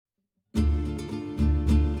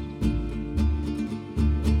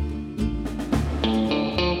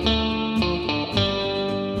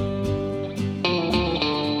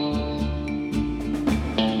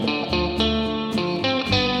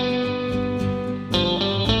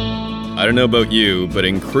I don't know about you, but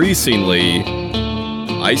increasingly,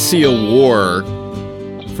 I see a war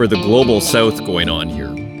for the global south going on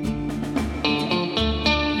here.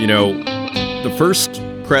 You know, the first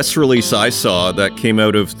press release I saw that came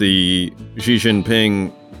out of the Xi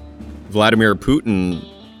Jinping, Vladimir Putin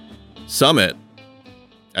summit,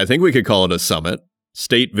 I think we could call it a summit,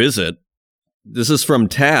 state visit. This is from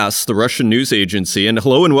TASS, the Russian news agency. And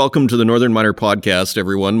hello and welcome to the Northern Miner Podcast,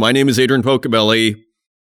 everyone. My name is Adrian Pocabelli.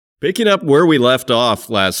 Picking up where we left off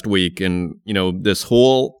last week and, this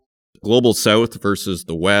whole global south versus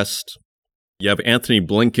the west. You have Anthony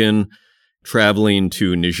Blinken traveling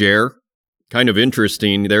to Niger. Kind of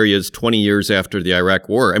interesting. There he is 20 years after the Iraq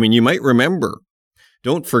War. I mean, you might remember,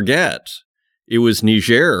 don't forget, it was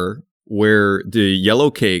Niger where the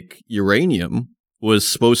yellowcake uranium was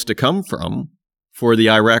supposed to come from for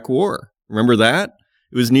the Iraq War. Remember that?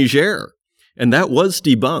 It was Niger. And that was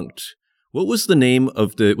debunked. What was the name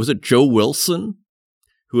of was it Joe Wilson,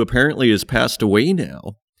 who apparently has passed away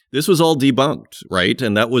now? This was all debunked, right?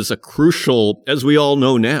 And that was a crucial, as we all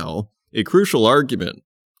know now, a crucial argument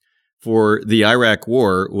for the Iraq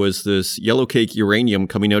War was this yellowcake uranium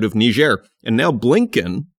coming out of Niger. And now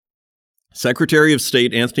Blinken, Secretary of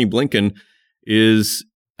State Anthony Blinken, is,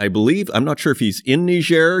 I believe, I'm not sure if he's in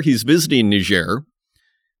Niger, he's visiting Niger,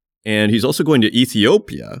 and he's also going to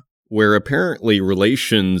Ethiopia, where apparently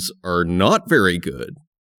relations are not very good.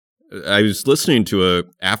 I was listening to a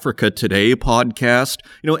Africa Today podcast.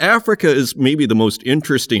 Africa is maybe the most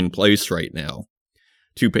interesting place right now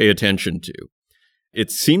to pay attention to.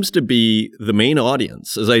 It seems to be the main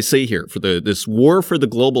audience, as I say here, for this war for the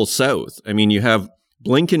global south. I mean, you have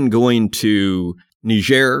Blinken going to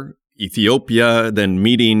Niger, Ethiopia, then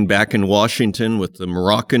meeting back in Washington with the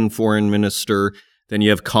Moroccan foreign minister. Then you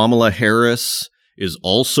have Kamala Harris is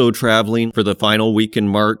also traveling for the final week in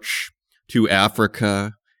March to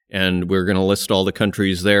Africa, and we're going to list all the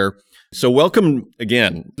countries there. So welcome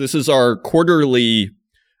again. This is our quarterly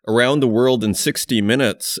Around the World in 60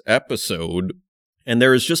 Minutes episode, and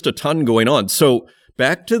there is just a ton going on. So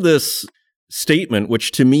back to this statement,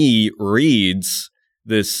 which to me reads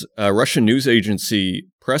this Russian news agency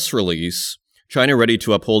press release, China ready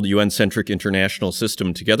to uphold UN-centric international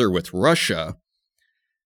system together with Russia.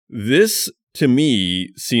 This, to me,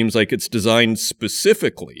 seems like it's designed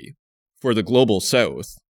specifically for the global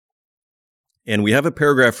south. And we have a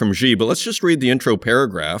paragraph from Xi, but let's just read the intro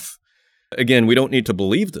paragraph. Again, we don't need to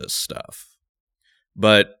believe this stuff.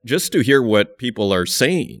 But just to hear what people are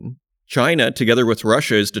saying, China, together with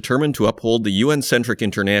Russia, is determined to uphold the UN-centric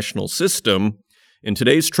international system in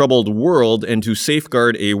today's troubled world and to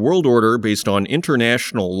safeguard a world order based on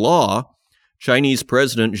international law, Chinese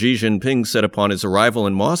President Xi Jinping said upon his arrival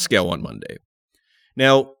in Moscow on Monday.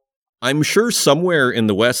 Now, I'm sure somewhere in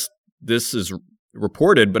the West this is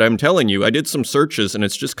reported, but I'm telling you, I did some searches and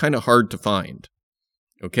it's just kind of hard to find.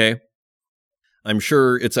 Okay? I'm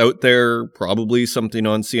sure it's out there, probably something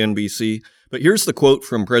on CNBC, but here's the quote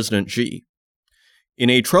from President Xi.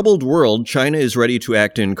 In a troubled world, China is ready to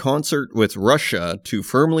act in concert with Russia to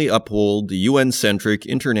firmly uphold the UN-centric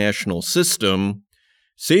international system,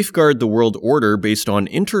 safeguard the world order based on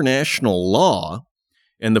international law,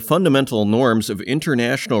 and the fundamental norms of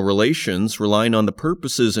international relations relying on the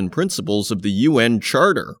purposes and principles of the UN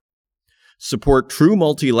Charter, support true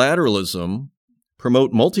multilateralism,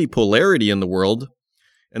 promote multipolarity in the world,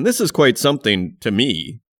 and this is quite something to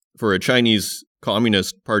me for a Chinese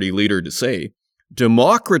Communist Party leader to say,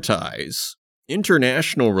 democratize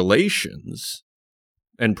international relations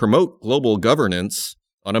and promote global governance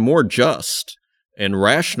on a more just and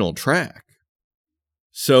rational track.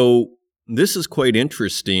 So this is quite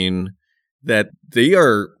interesting that they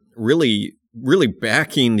are really, really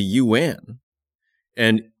backing the UN.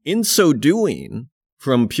 And in so doing,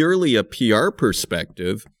 from purely a PR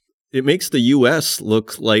perspective, it makes the US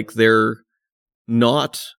look like they're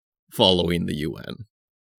not following the UN,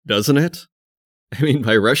 doesn't it? I mean,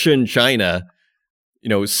 by Russia and China,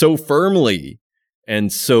 so firmly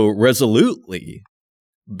and so resolutely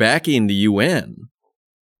backing the UN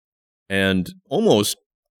and almost,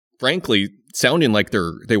 frankly, sounding like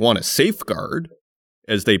they want to safeguard,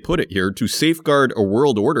 as they put it here, to safeguard a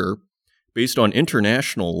world order based on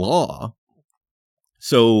international law.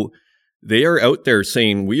 So they are out there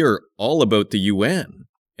saying we are all about the UN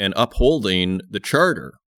and upholding the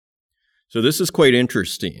Charter. So this is quite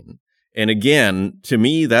interesting. And again, to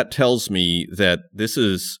me, that tells me that this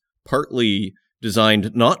is partly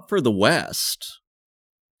designed not for the West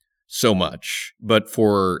so much, but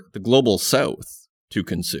for the global South to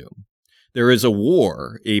consume. There is a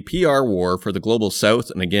war, a PR war for the global South.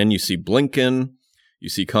 And again, you see Blinken, you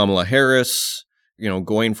see Kamala Harris,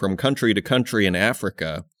 going from country to country in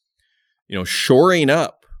Africa, shoring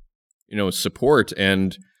up, support.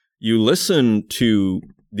 And you listen to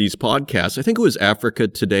these podcasts. I think it was Africa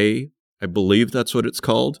Today. I believe that's what it's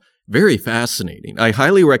called. Very fascinating. I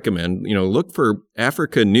highly recommend, look for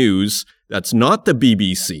Africa news. That's not the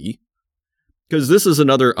BBC, because this is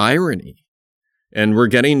another irony. And we're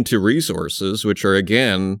getting to resources, which are,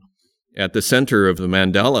 again, at the center of the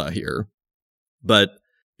Mandela here. But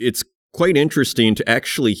it's quite interesting to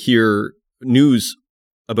actually hear news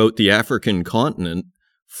about the African continent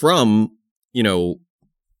from,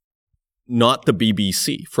 not the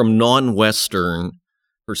BBC, from non-Western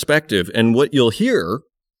perspective. And what you'll hear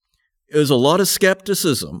is a lot of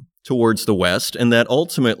skepticism towards the West, and that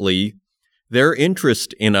ultimately their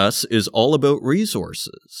interest in us is all about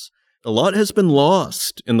resources. A lot has been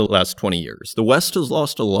lost in the last 20 years. The West has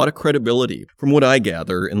lost a lot of credibility, from what I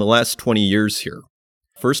gather, in the last 20 years here.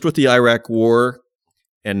 First with the Iraq War,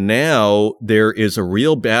 and now there is a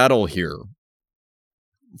real battle here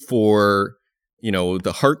for,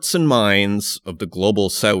 the hearts and minds of the global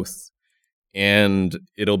South. And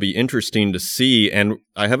it'll be interesting to see. And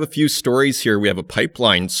I have a few stories here. We have a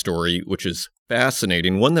pipeline story, which is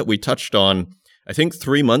fascinating. One that we touched on, I think,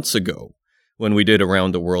 3 months ago when we did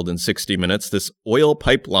Around the World in 60 Minutes, this oil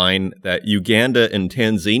pipeline that Uganda and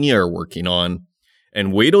Tanzania are working on.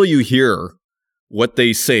 And wait till you hear what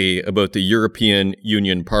they say about the European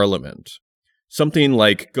Union Parliament. Something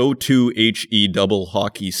like go to HE double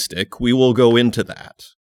hockey stick. We will go into that.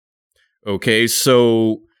 Okay,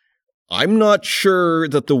 so I'm not sure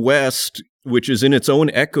that the West, which is in its own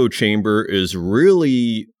echo chamber, is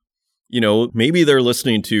really, maybe they're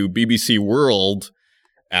listening to BBC World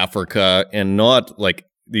Africa and not like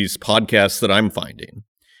these podcasts that I'm finding.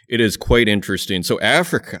 It is quite interesting. So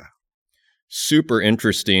Africa, super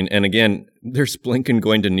interesting. And again, there's Blinken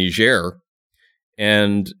going to Niger.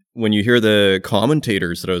 And when you hear the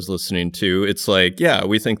commentators that I was listening to, it's like, yeah,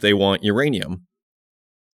 we think they want uranium.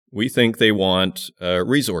 We think they want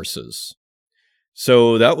resources.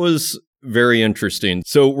 So that was very interesting.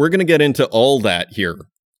 So we're going to get into all that here.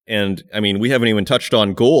 And we haven't even touched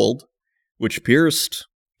on gold, which pierced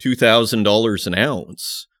 $2,000 an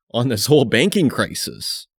ounce on this whole banking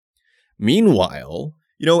crisis. Meanwhile,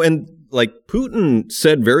 and like Putin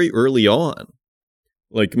said very early on,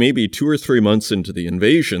 like maybe 2 or 3 months into the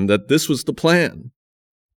invasion, that this was the plan.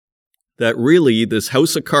 That really this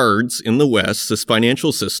house of cards in the West, this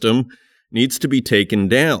financial system, needs to be taken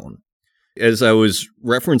down. As I was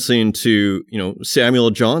referencing to,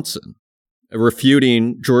 Samuel Johnson,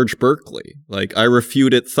 refuting George Berkeley, like, I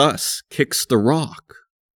refute it thus, kicks the rock,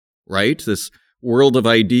 right? This world of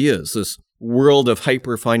ideas, this world of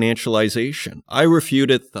hyper-financialization. I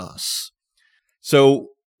refute it thus. So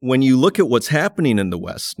when you look at what's happening in the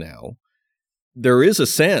West now, there is a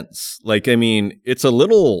sense, it's a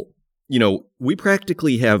little... we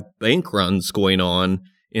practically have bank runs going on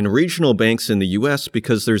in regional banks in the U.S.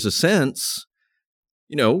 because there's a sense,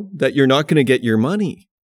 that you're not going to get your money,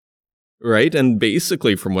 right? And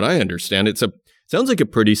basically, from what I understand, it sounds like a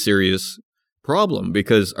pretty serious problem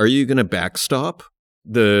because are you going to backstop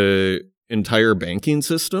the entire banking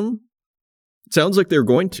system? It sounds like they're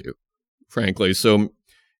going to, frankly. So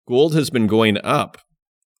gold has been going up.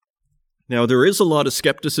 Now, there is a lot of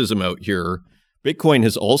skepticism out here. Bitcoin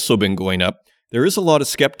has also been going up. There is a lot of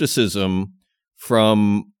skepticism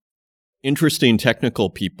from interesting technical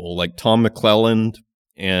people like Tom McClelland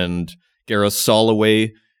and Gareth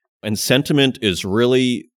Soloway, and sentiment is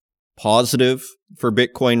really positive for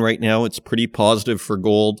Bitcoin right now. It's pretty positive for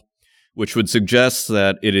gold, which would suggest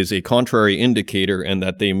that it is a contrary indicator and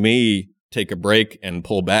that they may take a break and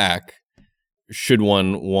pull back should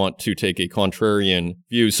one want to take a contrarian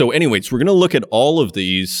view. So anyways, we're going to look at all of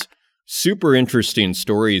these super interesting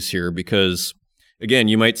stories here because, again,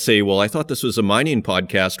 you might say, well, I thought this was a mining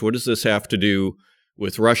podcast. What does this have to do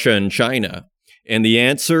with Russia and China? And the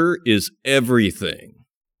answer is everything.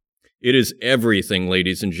 It is everything,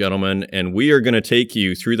 ladies and gentlemen, and we are going to take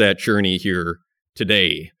you through that journey here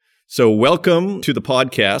today. So welcome to the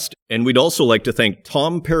podcast, and we'd also like to thank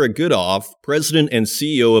Tom Peregoodoff, President and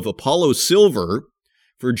CEO of Apollo Silver,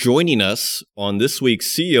 for joining us on this week's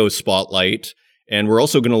CEO Spotlight. And we're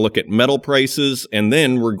also going to look at metal prices, and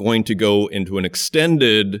then we're going to go into an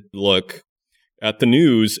extended look at the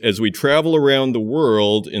news as we travel around the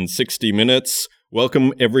world in 60 minutes.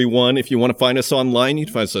 Welcome, everyone. If you want to find us online, you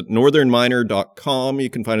can find us at northernminer.com. You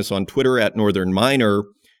can find us on Twitter at northernminer,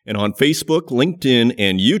 and on Facebook, LinkedIn,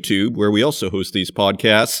 and YouTube, where we also host these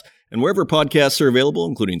podcasts, and wherever podcasts are available,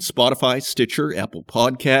 including Spotify, Stitcher, Apple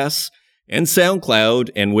Podcasts, and SoundCloud.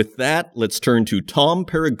 And with that, let's turn to Tom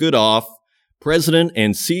Peregoodoff, President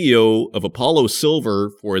and CEO of Apollo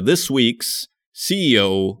Silver, for this week's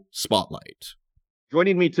CEO Spotlight.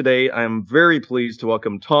 Joining me today, I'm very pleased to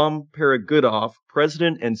welcome Tom Peregudoff,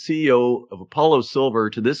 President and CEO of Apollo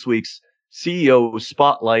Silver, to this week's CEO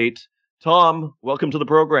Spotlight. Tom, welcome to the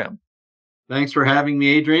program. Thanks for having me,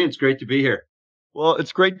 Adrian. It's great to be here. Well,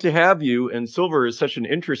 it's great to have you, and silver is such an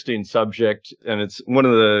interesting subject, and it's one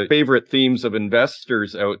of the favorite themes of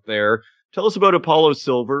investors out there. Tell us about Apollo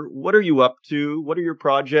Silver. What are you up to? What are your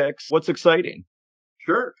projects? What's exciting?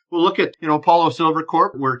 Sure. Well, look at, Apollo Silver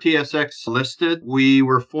Corp. We're TSX listed. We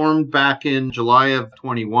were formed back in July of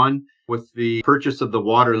 21 with the purchase of the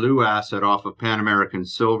Waterloo asset off of Pan American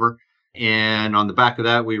Silver. And on the back of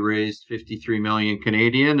that, we raised 53 million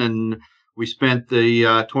Canadian, and we spent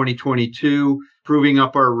the 2022 proving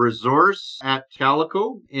up our resource at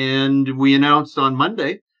Calico. And we announced on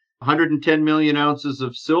Monday 110 million ounces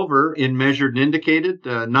of silver in measured and indicated,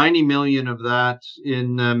 90 million of that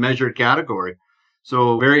in measured category.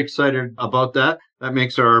 So very excited about that. That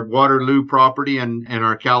makes our Waterloo property and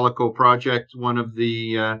our Calico project one of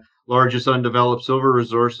the largest undeveloped silver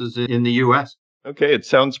resources in the U.S. Okay, it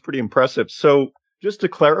sounds pretty impressive. So just to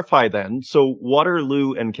clarify then, so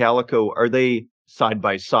Waterloo and Calico, are they side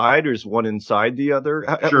by side or is one inside the other?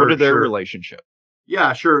 What are their relationship?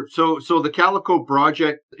 Yeah, sure. So the Calico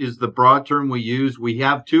project is the broad term we use. We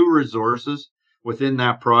have two resources within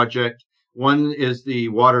that project. One is the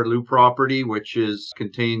Waterloo property, which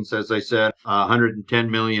contains, as I said, 110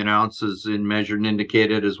 million ounces in measured and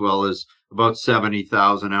indicated, as well as about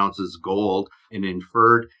 70,000 ounces gold in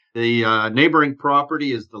inferred. The neighboring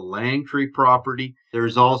property is the Langtree property.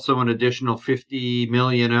 There's also an additional 50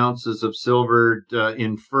 million ounces of silver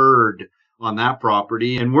inferred on that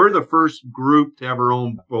property. And we're the first group to ever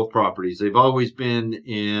own both properties. They've always been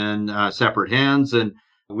in separate hands, and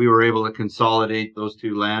we were able to consolidate those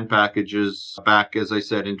two land packages back, as I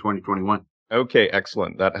said, in 2021. Okay,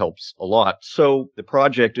 excellent. That helps a lot. So the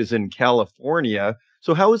project is in California.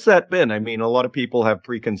 So how has that been? I mean, a lot of people have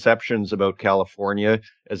preconceptions about California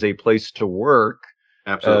as a place to work.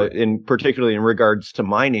 Absolutely. Particularly in regards to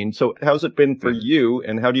mining. So how's it been for you,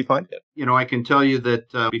 and how do you find it? I can tell you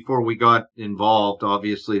that before we got involved,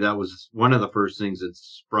 obviously that was one of the first things that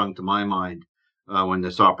sprung to my mind when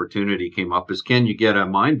this opportunity came up is, can you get a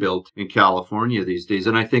mine built in California these days?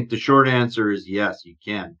 And I think the short answer is yes, you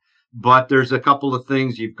can. But there's a couple of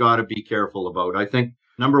things you've got to be careful about. I think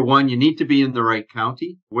number one, you need to be in the right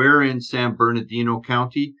county. We're in San Bernardino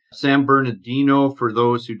County. San Bernardino, for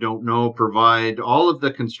those who don't know, provide all of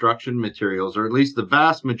the construction materials, or at least the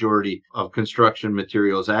vast majority of construction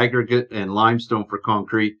materials, aggregate and limestone for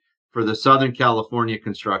concrete, for the Southern California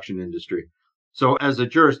construction industry. So as a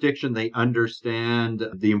jurisdiction, they understand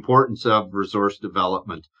the importance of resource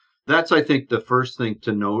development. That's, I think, the first thing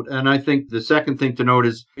to note. And I think the second thing to note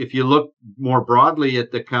is if you look more broadly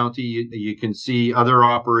at the county, you can see other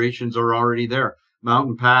operations are already there.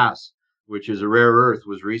 Mountain Pass, which is a rare earth,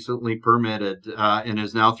 was recently permitted and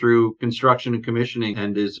is now through construction and commissioning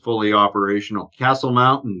and is fully operational. Castle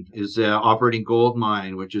Mountain is an operating gold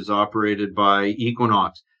mine, which is operated by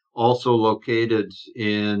Equinox, also located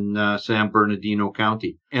in San Bernardino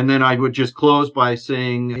County. And then I would just close by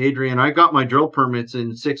saying, Adrian, I got my drill permits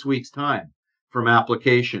in 6 weeks' time from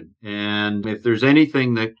application. And if there's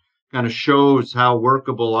anything that kind of shows how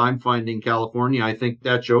workable I'm finding California, I think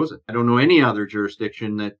that shows it. I don't know any other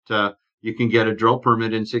jurisdiction that you can get a drill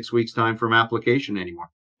permit in 6 weeks' time from application anymore.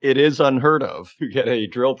 It is unheard of to get a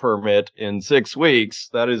drill permit in 6 weeks.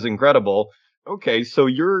 That is incredible. Okay, so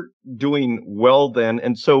you're doing well then.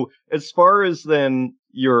 And so as far as then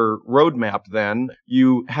your roadmap then,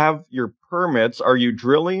 you have your permits. Are you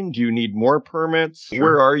drilling? Do you need more permits? Sure.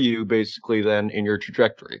 Where are you basically then in your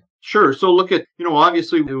trajectory? Sure. So look at,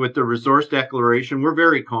 obviously with the resource declaration, we're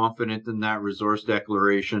very confident in that resource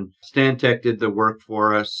declaration. Stantec did the work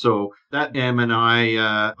for us. So that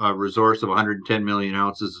M&I resource of 110 million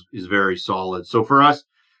ounces is very solid. So for us,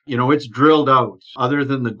 it's drilled out other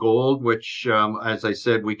than the gold, which, as I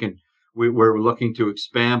said, we're looking to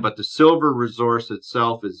expand, but the silver resource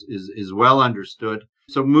itself is well understood.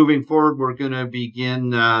 So moving forward, we're going to begin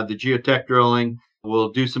the geotech drilling. We'll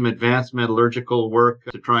do some advanced metallurgical work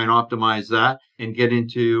to try and optimize that and get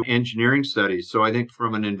into engineering studies. So I think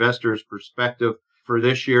from an investor's perspective for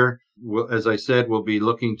this year, as I said, we'll be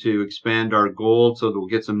looking to expand our gold so that we'll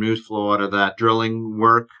get some news flow out of that drilling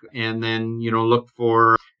work and then, look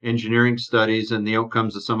for engineering studies and the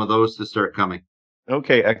outcomes of some of those to start coming.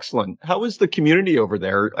 Okay, excellent. How is the community over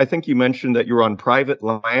there? I think you mentioned that you're on private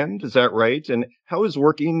land. Is that right? And how is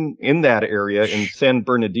working in that area in San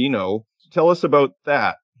Bernardino? Tell us about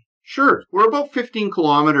that. Sure. We're about 15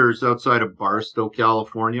 kilometers outside of Barstow,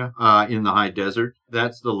 California, in the high desert.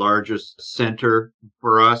 That's the largest center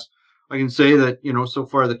for us. I can say that, so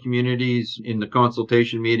far the communities in the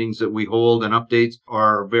consultation meetings that we hold and updates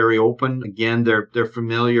are very open. Again, they're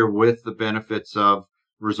familiar with the benefits of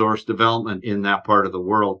resource development in that part of the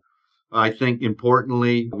world. I think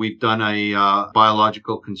importantly, we've done a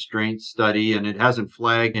biological constraint study and it hasn't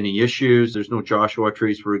flagged any issues. There's no Joshua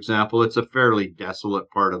trees, for example. It's a fairly desolate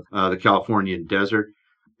part of the Californian desert.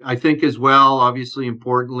 I think as well, obviously,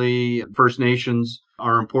 importantly, First Nations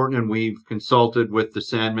are important, and we've consulted with the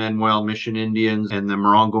San Manuel Mission Indians and the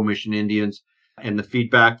Morongo Mission Indians, and the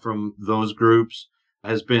feedback from those groups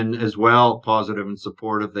has been as well positive and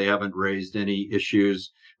supportive. They haven't raised any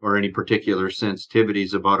issues or any particular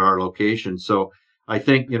sensitivities about our location. So I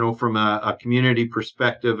think, from a community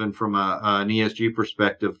perspective and from an ESG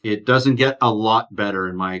perspective, it doesn't get a lot better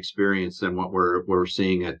in my experience than what we're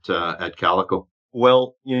seeing at Calico.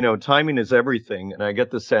 Well, timing is everything. And I get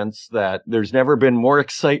the sense that there's never been more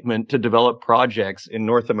excitement to develop projects in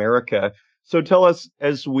North America. So tell us,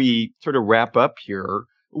 as we sort of wrap up here,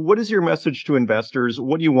 what is your message to investors?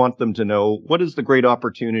 What do you want them to know? What is the great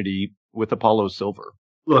opportunity with Apollo Silver?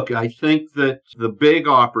 Look, I think that the big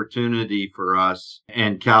opportunity for us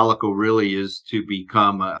and Calico really is to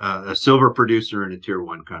become a silver producer in a tier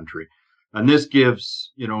one country. And this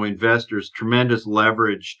gives, investors tremendous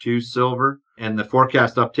leverage to silver and the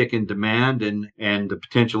forecast uptick in demand and the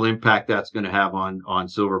potential impact that's going to have on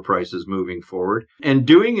silver prices moving forward. And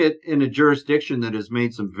doing it in a jurisdiction that has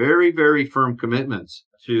made some very, very firm commitments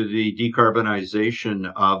to the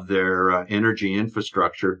decarbonization of their energy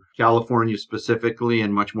infrastructure, California specifically,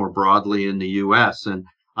 and much more broadly in the U.S. And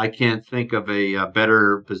I can't think of a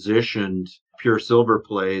better positioned pure silver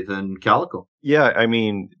play than Calico. Yeah, I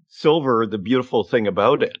mean, silver, the beautiful thing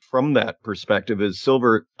about it from that perspective is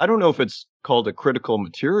silver, I don't know if it's called a critical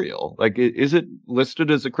material. Like, is it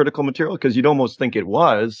listed as a critical material? Because you'd almost think it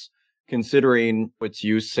was, considering its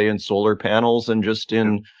use, say, in solar panels and just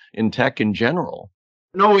in tech in general.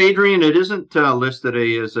 No, Adrian, it isn't listed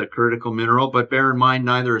as a critical mineral, but bear in mind,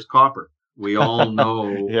 neither is copper. We all know,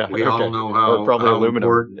 all know how, probably how aluminum.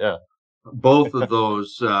 important both of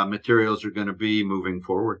those materials are going to be moving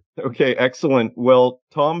forward. Okay, excellent. Well,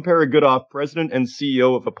 Tom Peregoodoff, President and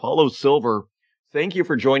CEO of Apollo Silver, thank you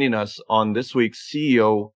for joining us on this week's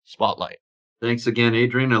CEO Spotlight. Thanks again,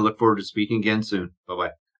 Adrian. I look forward to speaking again soon.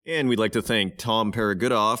 Bye-bye. And we'd like to thank Tom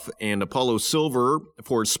Peregoodoff and Apollo Silver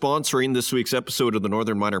for sponsoring this week's episode of the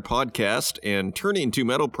Northern Miner Podcast. And turning to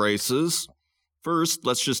metal prices, first,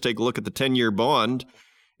 let's just take a look at the 10-year bond.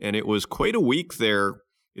 And it was quite a week there.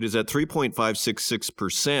 It is at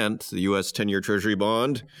 3.566%, the U.S. 10-year Treasury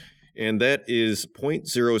bond. And that is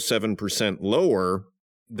 0.07% lower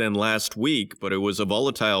than last week. But it was a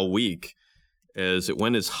volatile week as it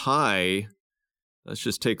went as high. Let's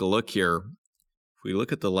just take a look here. If we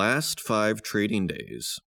look at the last 5 trading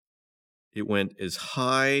days, it went as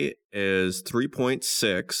high as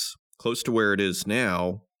 3.6, close to where it is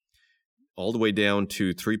now, all the way down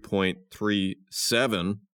to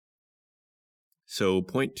 3.37. So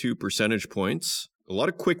 0.2 percentage points. A lot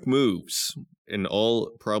of quick moves, and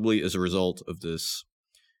all probably as a result of this,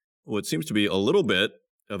 what seems to be a little bit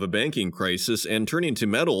of a banking crisis. And turning to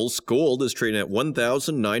metals, gold is trading at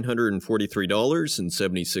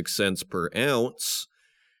 $1,943.76 per ounce.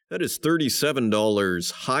 That is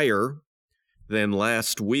 $37 higher than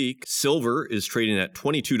last week. Silver is trading at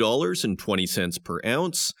 $22.20 per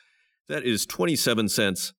ounce. That is 27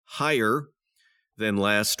 cents higher than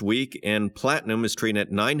last week. And platinum is trading at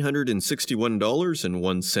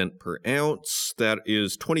 $961.01 per ounce. That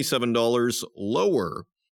is $27 lower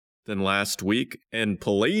than last week. And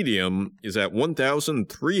palladium is at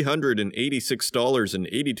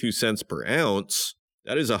 $1,386.82 per ounce.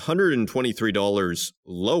 That is $123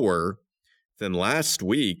 lower than last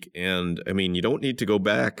week. And I mean, you don't need to go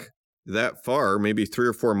back that far, maybe 3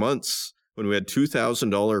 or 4 months when we had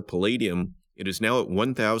 $2,000 palladium. It is now at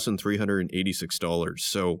 $1,386.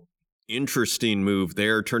 So interesting move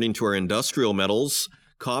there. Turning to our industrial metals,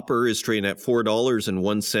 copper is trading at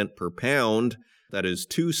 $4.01 per pound. That is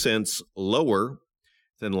 2 cents lower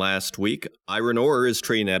than last week. Iron ore is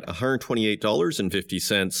trading at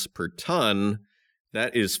 $128.50 per ton.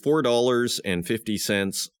 That is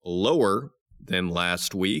 $4.50 lower than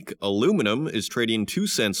last week. Aluminum is trading 2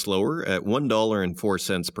 cents lower at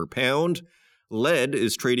 $1.04 per pound. Lead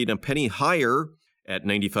is trading a penny higher at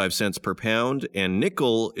 95 cents per pound, and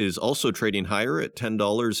nickel is also trading higher at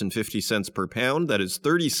 $10.50 per pound. That is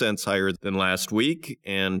 30 cents higher than last week.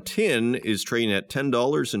 And tin is trading at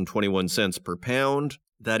 $10.21 per pound.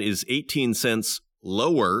 That is 18 cents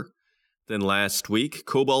lower than last week.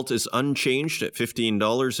 Cobalt is unchanged at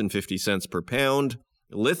 $15.50 per pound.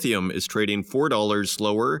 Lithium is trading $4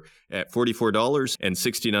 lower at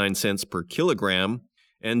 $44.69 per kilogram.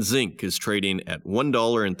 And zinc is trading at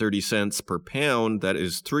 $1.30 per pound. That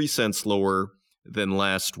is 3 cents lower than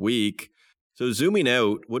last week. So zooming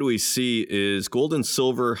out, what do we see is gold and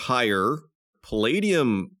silver higher,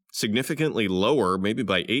 palladium significantly lower, maybe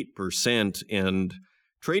by 8%, and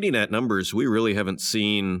trading at numbers we really haven't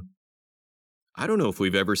seen. I don't know if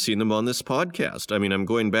we've ever seen them on this podcast. I mean, I'm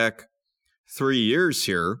going back 3 years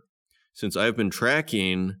here since I've been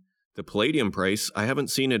tracking the palladium price. I haven't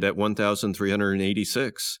seen it at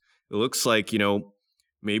 1,386. It looks like,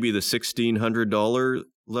 maybe the $1,600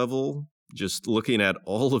 level, just looking at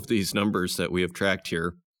all of these numbers that we have tracked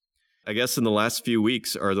here. I guess in the last few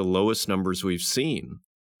weeks are the lowest numbers we've seen,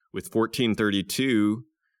 with 1,432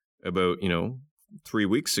 about, 3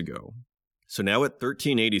 weeks ago. So now at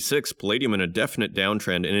 1,386, palladium in a definite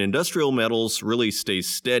downtrend, and industrial metals really stay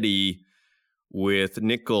steady, with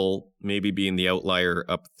nickel maybe being the outlier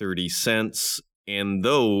up 30 cents, and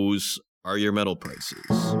those are your metal prices.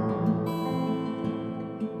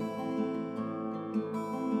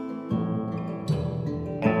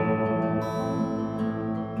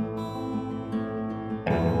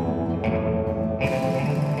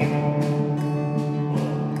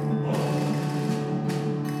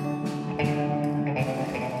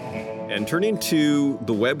 And turning to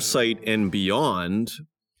the website and beyond,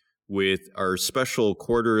 with our special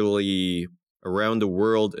quarterly Around the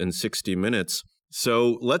World in 60 Minutes.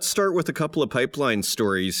 So let's start with a couple of pipeline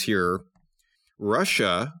stories here.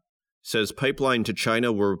 Russia says pipeline to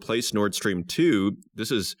China will replace Nord Stream 2.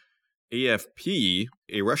 This is AFP.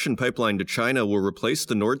 A Russian pipeline to China will replace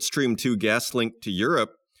the Nord Stream 2 gas link to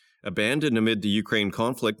Europe, abandoned amid the Ukraine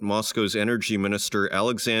conflict, Moscow's energy minister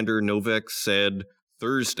Alexander Novak said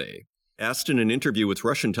Thursday. Asked in an interview with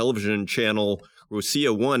Russian television channel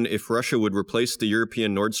Rossiya 1 if Russia would replace the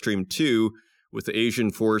European Nord Stream 2 with the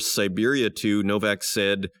Asian force Siberia 2, Novak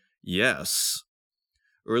said yes.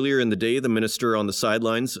 Earlier in the day, the minister on the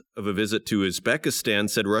sidelines of a visit to Uzbekistan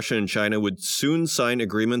said Russia and China would soon sign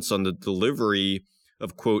agreements on the delivery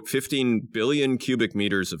of, quote, 15 billion cubic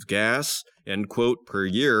meters of gas, end quote, per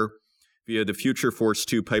year via the Future Force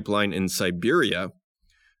 2 pipeline in Siberia.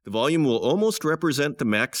 The volume will almost represent the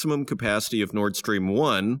maximum capacity of Nord Stream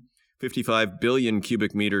 1, 55 billion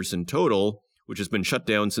cubic meters in total, which has been shut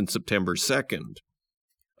down since September 2nd.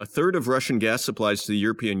 A third of Russian gas supplies to the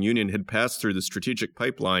European Union had passed through the strategic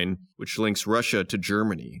pipeline, which links Russia to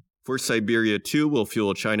Germany. For Siberia 2 will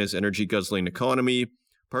fuel China's energy-guzzling economy,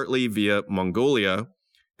 partly via Mongolia.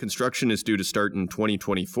 Construction is due to start in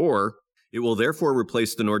 2024. It will therefore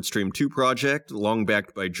replace the Nord Stream 2 project, long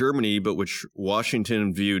backed by Germany, but which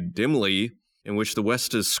Washington viewed dimly, and which the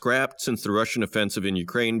West has scrapped since the Russian offensive in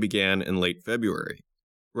Ukraine began in late February.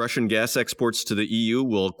 Russian gas exports to the EU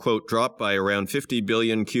will, quote, drop by around 50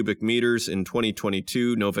 billion cubic meters in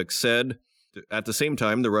 2022, Novak said. At the same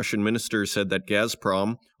time, the Russian minister said that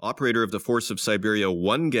Gazprom, operator of the Force of Siberia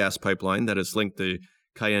 1 gas pipeline that has linked the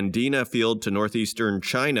Kyandina field to northeastern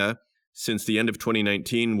China since the end of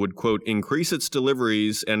 2019, would, quote, increase its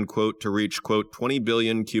deliveries, end quote, to reach, quote, 20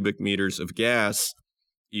 billion cubic meters of gas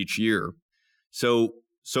each year. So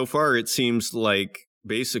far it seems like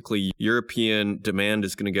basically European demand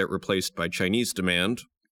is going to get replaced by Chinese demand.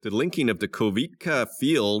 The linking of the Kovitka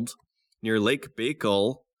field near Lake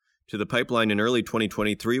Baikal to the pipeline in early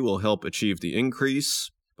 2023 will help achieve the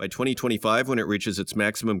increase. By 2025, when it reaches its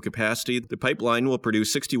maximum capacity, the pipeline will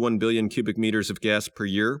produce 61 billion cubic meters of gas per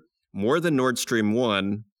year, more than Nord Stream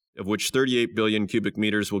 1, of which 38 billion cubic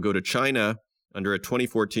meters will go to China under a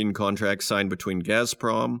 2014 contract signed between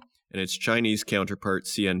Gazprom and its Chinese counterpart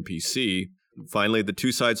CNPC. Finally, the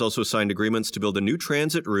two sides also signed agreements to build a new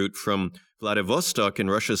transit route from Vladivostok in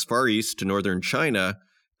Russia's Far East to northern China,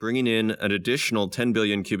 bringing in an additional 10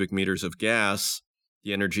 billion cubic meters of gas,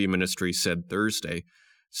 the Energy Ministry said Thursday.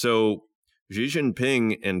 So Xi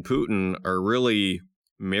Jinping and Putin are really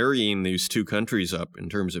marrying these two countries up in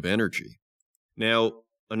terms of energy. Now,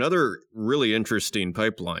 another really interesting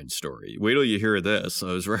pipeline story. Wait till you hear this.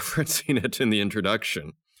 I was referencing it in the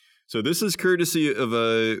introduction. So this is courtesy of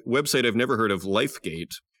a website I've never heard of,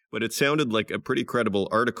 Lifegate, but it sounded like a pretty credible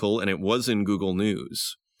article, and it was in Google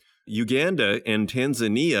News. Uganda and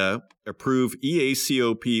Tanzania approve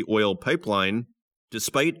EACOP oil pipeline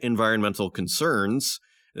despite environmental concerns.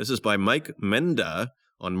 This is by Mike Menda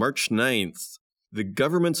on March 9th. The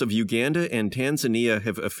governments of Uganda and Tanzania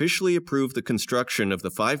have officially approved the construction of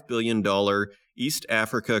the $5 billion East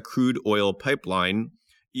Africa crude oil pipeline,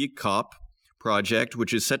 EACOP, project,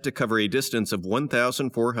 which is set to cover a distance of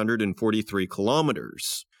 1,443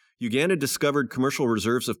 kilometers. Uganda discovered commercial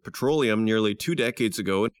reserves of petroleum nearly 2 decades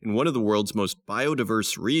ago in one of the world's most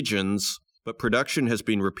biodiverse regions, but production has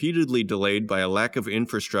been repeatedly delayed by a lack of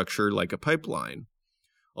infrastructure like a pipeline.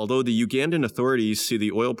 Although the Ugandan authorities see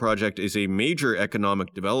the oil project as a major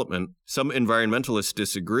economic development, some environmentalists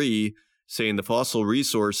disagree, saying the fossil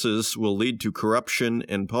resources will lead to corruption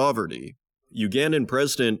and poverty. Ugandan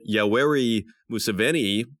President Yoweri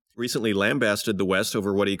Museveni recently lambasted the West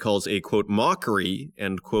over what he calls a, quote, mockery,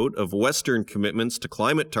 end quote, of Western commitments to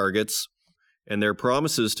climate targets and their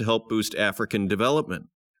promises to help boost African development.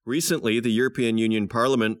 Recently, the European Union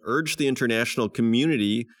Parliament urged the international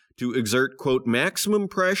community to exert, quote, maximum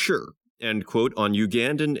pressure, end quote, on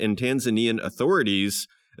Ugandan and Tanzanian authorities,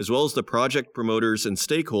 as well as the project promoters and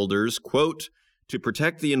stakeholders, quote, to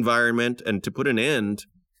protect the environment and to put an end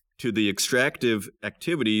to the extractive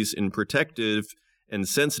activities in protective and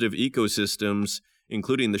sensitive ecosystems,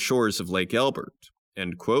 including the shores of Lake Albert,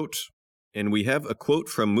 end quote. And we have a quote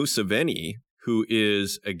from Museveni, who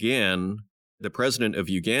is, again, the president of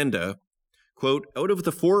Uganda, quote, out of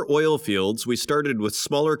the 4 oil fields, we started with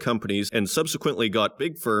smaller companies and subsequently got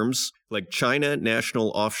big firms like China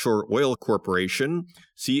National Offshore Oil Corporation,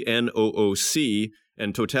 CNOOC,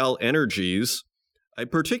 and Total Energies. I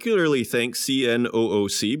particularly thank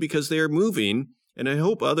CNOOC because they are moving, and I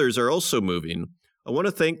hope others are also moving. I want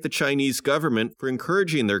to thank the Chinese government for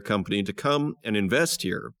encouraging their company to come and invest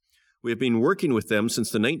here. We have been working with them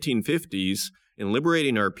since the 1950s in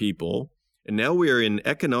liberating our people, and now we are in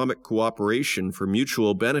economic cooperation for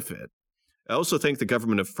mutual benefit. I also thank the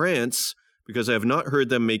government of France because I have not heard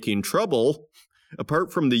them making trouble,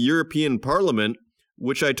 apart from the European Parliament,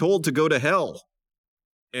 which I told to go to hell,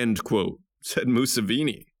 end quote, said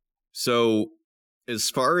Museveni. So, as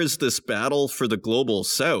far as this battle for the global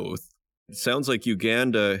south, it sounds like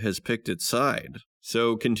Uganda has picked its side.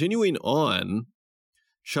 So, continuing on,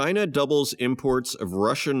 China doubles imports of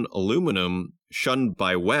Russian aluminum shunned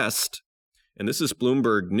by West. And this is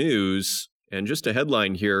Bloomberg News, and just a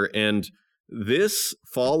headline here, and this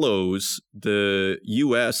follows the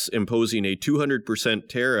U.S. imposing a 200%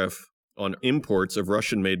 tariff on imports of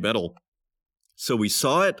Russian-made metal. So we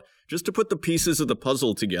saw it, just to put the pieces of the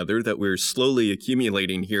puzzle together that we're slowly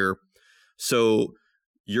accumulating here. So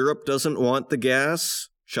Europe doesn't want the gas,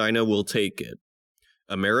 China will take it.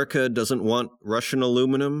 America doesn't want Russian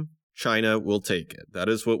aluminum, China will take it. That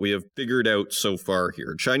is what we have figured out so far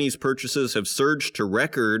here. Chinese purchases have surged to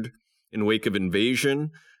record in wake of invasion.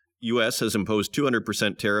 U.S. has imposed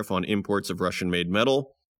 200% tariff on imports of Russian-made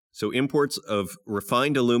metal. So imports of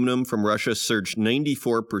refined aluminum from Russia surged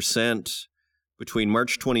 94% between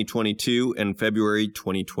March 2022 and February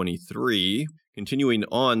 2023. Continuing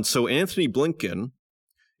on, so Anthony Blinken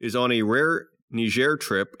is on a rare Niger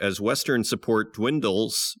trip as Western support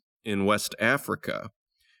dwindles in West Africa.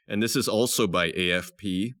 And this is also by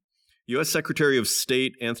AFP. U.S. Secretary of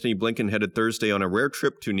State Anthony Blinken headed Thursday on a rare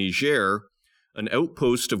trip to Niger, an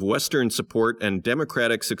outpost of Western support and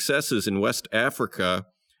democratic successes in West Africa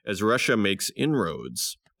as Russia makes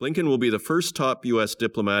inroads. Blinken will be the first top U.S.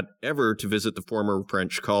 diplomat ever to visit the former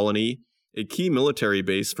French colony, a key military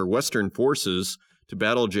base for Western forces to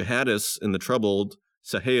battle jihadists in the troubled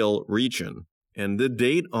Sahel region. And the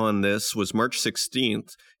date on this was March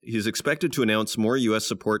 16th. He's expected to announce more U.S.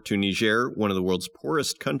 support to Niger, one of the world's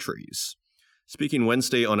poorest countries. Speaking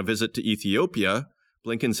Wednesday on a visit to Ethiopia,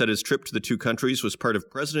 Blinken said his trip to the two countries was part of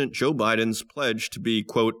President Joe Biden's pledge to be,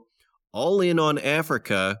 quote, all in on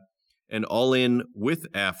Africa and all in with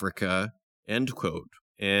Africa, end quote.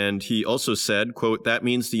 And he also said, quote, that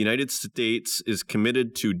means the United States is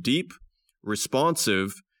committed to deep,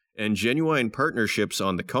 responsive, and genuine partnerships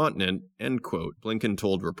on the continent, end quote, Blinken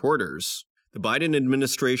told reporters. The Biden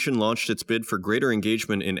administration launched its bid for greater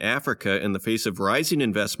engagement in Africa in the face of rising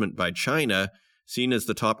investment by China, seen as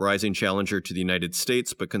the top rising challenger to the United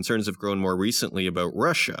States, but concerns have grown more recently about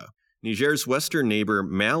Russia. Niger's western neighbor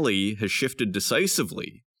Mali has shifted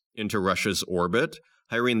decisively into Russia's orbit,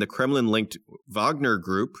 hiring the Kremlin-linked Wagner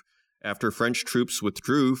Group after French troops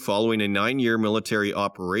withdrew following a 9-year military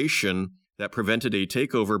operation that prevented a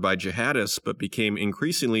takeover by jihadists but became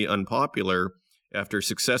increasingly unpopular after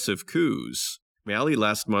successive coups. Mali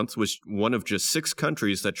last month was one of just 6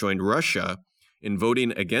 countries that joined Russia in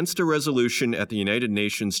voting against a resolution at the United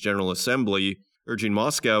Nations General Assembly urging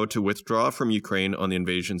Moscow to withdraw from Ukraine on the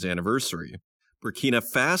invasion's anniversary. Burkina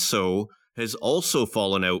Faso has also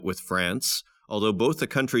fallen out with France, although both the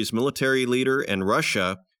country's military leader and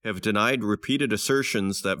Russia have denied repeated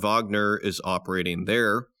assertions that Wagner is operating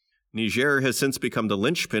there. Niger has since become the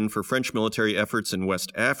linchpin for French military efforts in West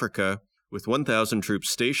Africa, with 1,000 troops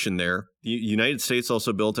stationed there. The United States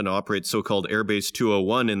also built and operates so-called Airbase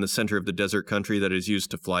 201 in the center of the desert country that is used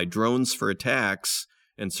to fly drones for attacks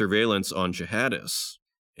and surveillance on jihadists.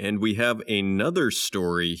 And we have another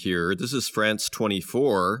story here. This is France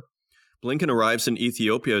 24. Blinken arrives in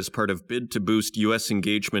Ethiopia as part of bid to boost U.S.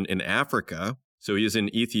 engagement in Africa. So he is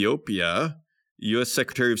in Ethiopia. U.S.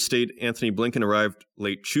 Secretary of State Anthony Blinken arrived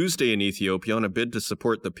late Tuesday in Ethiopia on a bid to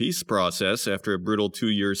support the peace process after a brutal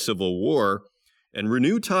 2-year civil war and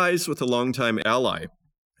renew ties with a longtime ally.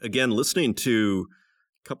 Again, listening to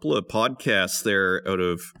a couple of podcasts there out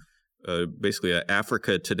of basically an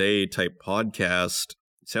Africa Today type podcast,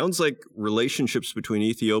 it sounds like relationships between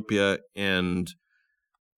Ethiopia and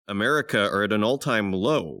America are at an all-time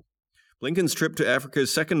low. Blinken's trip to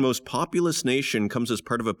Africa's second most populous nation comes as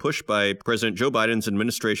part of a push by President Joe Biden's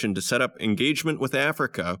administration to set up engagement with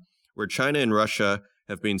Africa, where China and Russia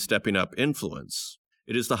have been stepping up influence.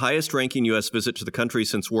 It is the highest-ranking U.S. visit to the country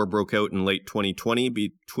since war broke out in late 2020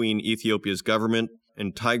 between Ethiopia's government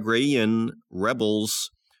and Tigrayan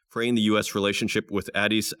rebels, fraying the U.S. relationship with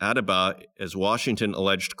Addis Ababa as Washington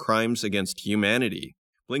alleged crimes against humanity.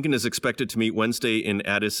 Blinken is expected to meet Wednesday in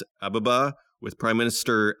Addis Ababa with Prime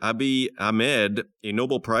Minister Abiy Ahmed, a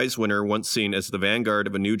Nobel Prize winner once seen as the vanguard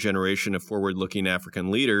of a new generation of forward-looking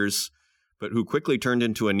African leaders, but who quickly turned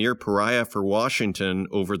into a near pariah for Washington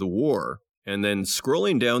over the war. And then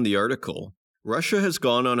scrolling down the article, Russia has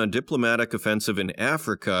gone on a diplomatic offensive in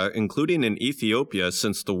Africa, including in Ethiopia,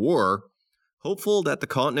 since the war, hopeful that the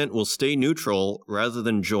continent will stay neutral rather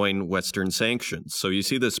than join Western sanctions. So you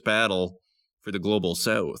see this battle for the global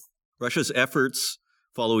south. Russia's efforts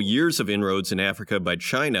follow years of inroads in Africa by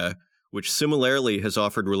China, which similarly has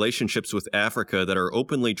offered relationships with Africa that are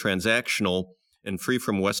openly transactional and free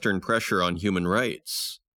from Western pressure on human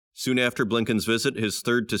rights. Soon after Blinken's visit, his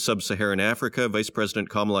third to sub-Saharan Africa, Vice President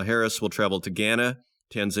Kamala Harris will travel to Ghana,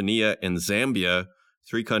 Tanzania, and Zambia,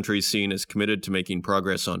 3 countries seen as committed to making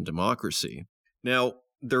progress on democracy. Now,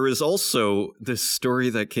 there is also this story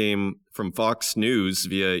that came from Fox News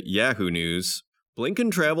via Yahoo News.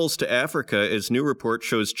 Blinken travels to Africa as new report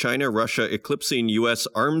shows China-Russia eclipsing U.S.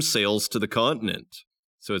 arms sales to the continent.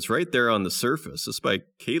 So it's right there on the surface. This is by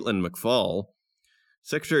Caitlin McFall.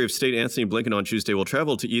 Secretary of State Anthony Blinken on Tuesday will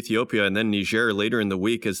travel to Ethiopia and then Niger later in the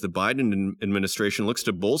week as the Biden administration looks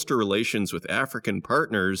to bolster relations with African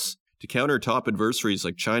partners to counter top adversaries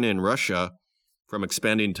like China and Russia from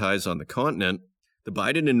expanding ties on the continent. The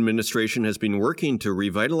Biden administration has been working to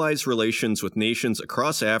revitalize relations with nations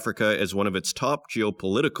across Africa as one of its top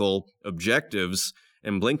geopolitical objectives,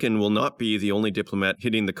 and Blinken will not be the only diplomat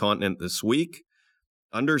hitting the continent this week.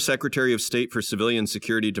 Under Secretary of State for Civilian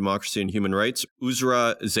Security, Democracy and Human Rights,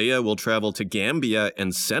 Uzra Zeya will travel to Gambia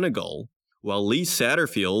and Senegal, while Lee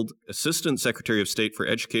Satterfield, Assistant Secretary of State for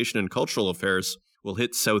Education and Cultural Affairs, will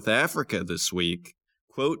hit South Africa this week.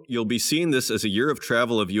 Quote, "You'll be seeing this as a year of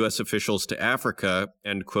travel of U.S. officials to Africa,"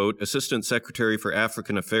 end quote, Assistant Secretary for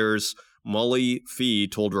African Affairs Molly Fee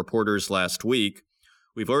told reporters last week.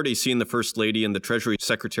 "We've already seen the First Lady and the Treasury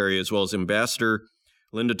Secretary as well as Ambassador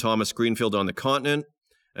Linda Thomas-Greenfield on the continent,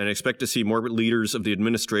 and expect to see more leaders of the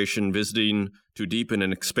administration visiting to deepen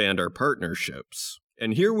and expand our partnerships."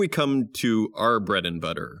 And here we come to our bread and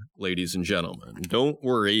butter, ladies and gentlemen. Don't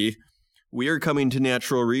worry. We are coming to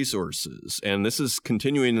natural resources, and this is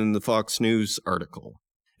continuing in the Fox News article.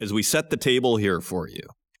 As we set the table here for you,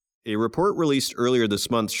 a report released earlier this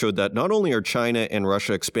month showed that not only are China and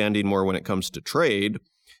Russia expanding more when it comes to trade,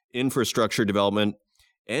 infrastructure development,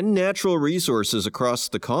 and natural resources across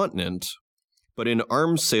the continent, but in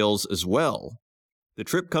arms sales as well. The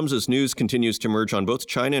trip comes as news continues to emerge on both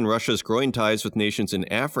China and Russia's growing ties with nations in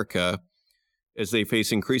Africa as they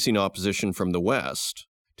face increasing opposition from the West.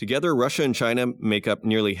 Together, Russia and China make up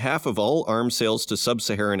nearly half of all arms sales to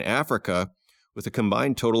sub-Saharan Africa, with a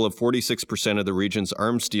combined total of 46% of the region's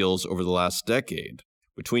arms deals over the last decade.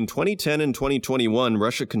 Between 2010 and 2021,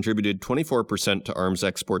 Russia contributed 24% to arms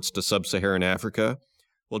exports to sub-Saharan Africa,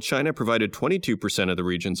 while China provided 22% of the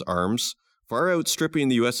region's arms, far outstripping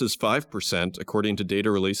the U.S.'s 5%, according to data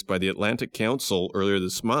released by the Atlantic Council earlier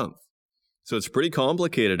this month. So it's pretty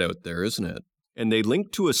complicated out there, isn't it? And they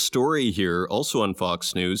linked to a story here, also on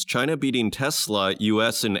Fox News, China beating Tesla,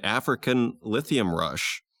 U.S. in African lithium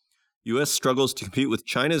rush. U.S. struggles to compete with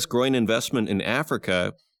China's growing investment in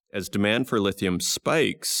Africa as demand for lithium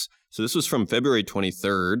spikes. So this was from February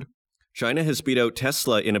 23rd. China has beat out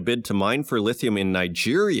Tesla in a bid to mine for lithium in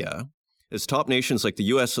Nigeria, as top nations like the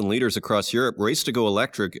U.S. and leaders across Europe race to go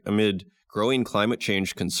electric amid growing climate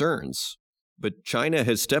change concerns. But China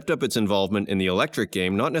has stepped up its involvement in the electric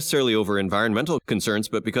game, not necessarily over environmental concerns,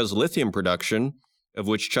 but because lithium production of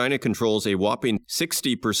which China controls a whopping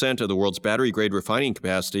 60% of the world's battery-grade refining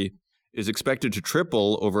capacity, is expected to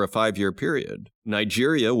triple over a 5-year period.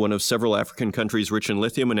 Nigeria, one of several African countries rich in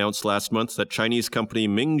lithium, announced last month that Chinese company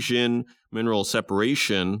Mingjin Mineral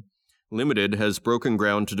Separation Limited has broken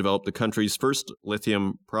ground to develop the country's first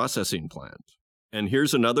lithium processing plant. And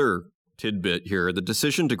here's another tidbit here. The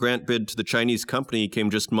decision to grant bid to the Chinese company came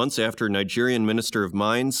just months after Nigerian Minister of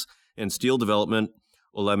Mines and Steel Development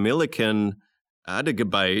Olamilekan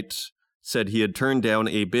Adegbite said he had turned down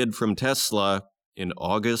a bid from Tesla in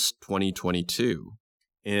August 2022.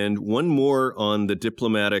 And one more on the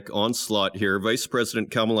diplomatic onslaught here. Vice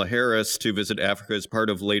President Kamala Harris to visit Africa as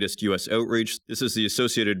part of latest U.S. outreach. This is the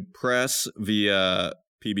Associated Press via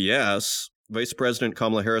PBS. Vice President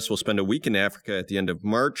Kamala Harris will spend a week in Africa at the end of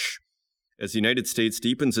March as the United States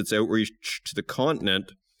deepens its outreach to the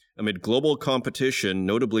continent amid global competition,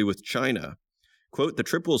 notably with China. Quote, the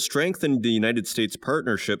trip will strengthen the United States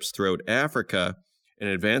partnerships throughout Africa and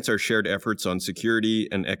advance our shared efforts on security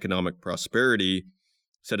and economic prosperity,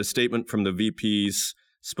 said a statement from the VP's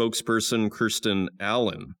spokesperson, Kirsten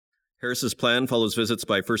Allen. Harris's plan follows visits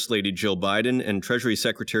by First Lady Jill Biden and Treasury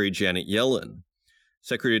Secretary Janet Yellen.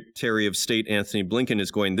 Secretary of State Anthony Blinken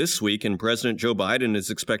is going this week, and President Joe Biden is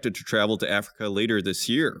expected to travel to Africa later this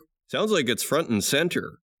year. Sounds like it's front and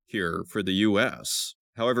center here for the U.S.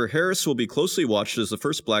 However, Harris will be closely watched as the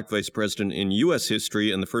first black vice president in U.S.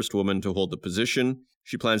 history and the first woman to hold the position.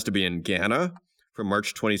 She plans to be in Ghana from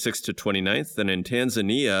March 26th to 29th, then in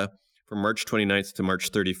Tanzania from March 29th to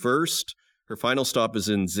March 31st. Her final stop is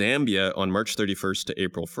in Zambia on March 31st to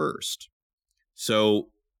April 1st. So,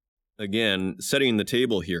 again, setting the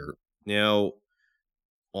table here. Now,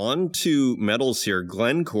 on to metals here.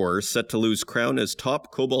 Glencore set to lose crown as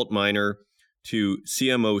top cobalt miner to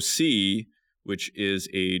CMOC, which is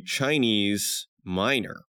a Chinese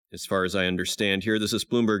miner, as far as I understand here. This is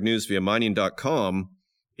Bloomberg News via mining.com.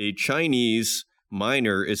 A Chinese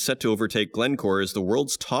miner is set to overtake Glencore as the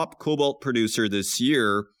world's top cobalt producer this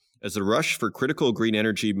year as the rush for critical green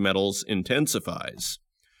energy metals intensifies.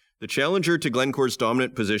 The challenger to Glencore's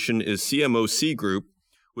dominant position is CMOC Group,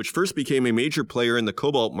 which first became a major player in the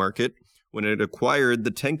cobalt market when it acquired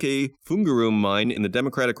the Tenke Fungurume mine in the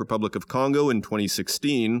Democratic Republic of Congo in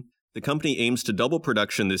 2016. The company aims to double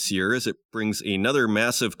production this year as it brings another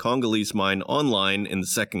massive Congolese mine online in the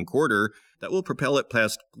second quarter that will propel it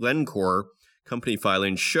past Glencore, company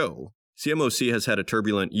filings show. CMOC has had a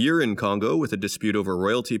turbulent year in Congo with a dispute over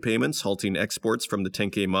royalty payments halting exports from the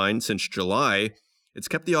Tenke mine since July. It's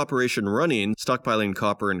kept the operation running, stockpiling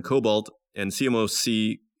copper and cobalt, and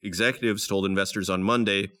CMOC executives told investors on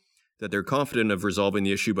Monday that they're confident of resolving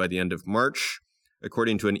the issue by the end of March,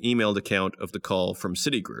 according to an emailed account of the call from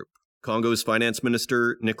Citigroup. Congo's finance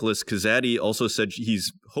minister, Nicolas Kazadi, also said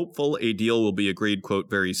he's hopeful a deal will be agreed, quote,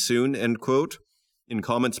 very soon, end quote. In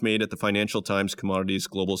comments made at the Financial Times Commodities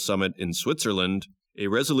Global Summit in Switzerland, a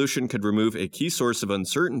resolution could remove a key source of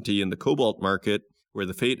uncertainty in the cobalt market, where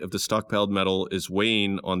the fate of the stockpiled metal is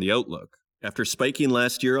weighing on the outlook. After spiking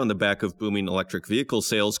last year on the back of booming electric vehicle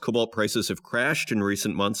sales, cobalt prices have crashed in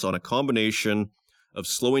recent months on a combination of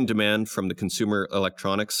slowing demand from the consumer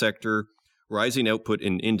electronics sector, rising output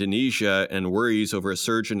in Indonesia, and worries over a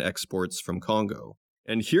surge in exports from Congo.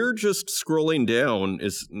 And here, just scrolling down,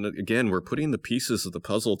 is, again, we're putting the pieces of the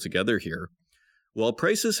puzzle together here. While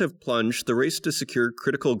prices have plunged, the race to secure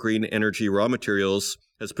critical green energy raw materials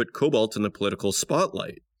has put cobalt in the political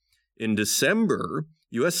spotlight. In December,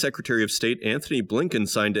 U.S. Secretary of State Anthony Blinken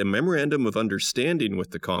signed a memorandum of understanding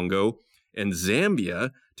with the Congo and Zambia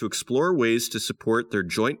to explore ways to support their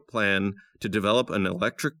joint plan to develop an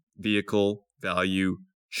electric vehicle value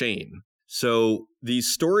chain. So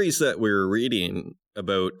these stories that we're reading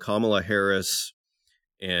about Kamala Harris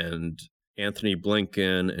and Anthony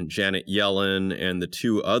Blinken and Janet Yellen and the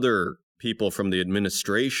two other people from the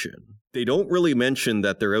administration, they don't really mention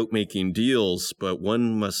that they're out making deals, but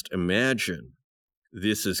one must imagine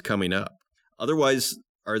this is coming up. Otherwise,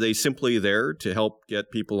 are they simply there to help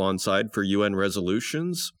get people on side for UN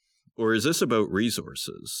resolutions? Or is this about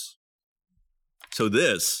resources? So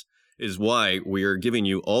this is why we are giving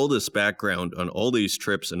you all this background on all these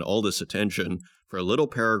trips and all this attention for little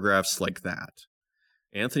paragraphs like that.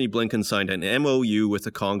 Anthony Blinken signed an MOU with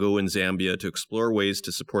the Congo and Zambia to explore ways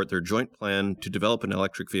to support their joint plan to develop an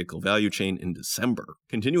electric vehicle value chain in December.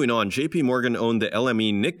 Continuing on, JP Morgan owned the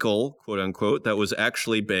LME nickel, quote unquote, that was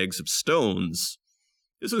actually bags of stones.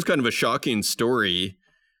 This was kind of a shocking story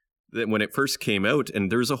that when it first came out,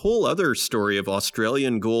 and there's a whole other story of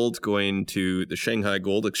Australian gold going to the Shanghai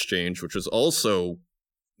Gold Exchange, which was also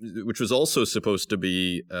supposed to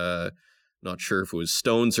be, not sure if it was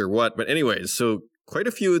stones or what, but anyways, so quite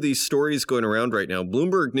a few of these stories going around right now.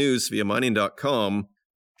 Bloomberg News via mining.com.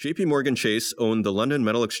 JP Morgan Chase owned the London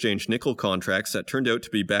Metal Exchange nickel contracts that turned out to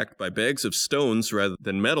be backed by bags of stones rather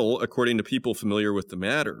than metal, according to people familiar with the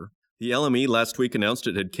matter. The LME last week announced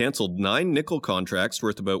it had canceled 9 nickel contracts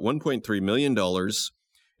worth about $1.3 million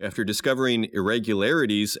after discovering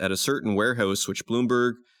irregularities at a certain warehouse, which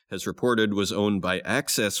Bloomberg has reported was owned by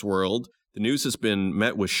Access World. The news has been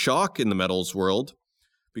met with shock in the metals world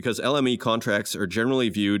because LME contracts are generally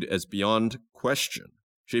viewed as beyond question.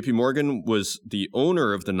 JP Morgan was the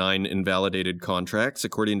owner of the 9 invalidated contracts,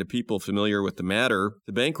 according to people familiar with the matter.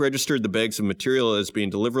 The bank registered the bags of material as being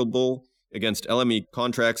deliverable against LME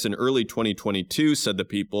contracts in early 2022, said the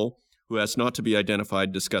people, who asked not to be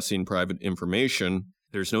identified discussing private information.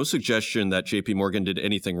 There's no suggestion that JP Morgan did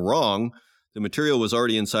anything wrong. The material was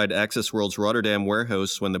already inside Access World's Rotterdam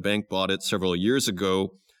warehouse when the bank bought it several years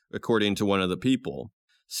ago, according to one of the people.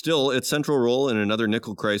 Still, its central role in another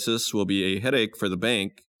nickel crisis will be a headache for the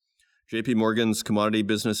bank. JP Morgan's commodity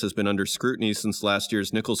business has been under scrutiny since last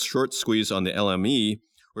year's nickel short squeeze on the LME,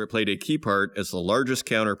 where it played a key part as the largest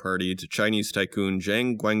counterparty to Chinese tycoon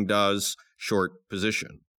Zhang Guangda's short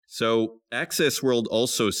position. So Access World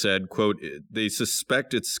also said, quote, they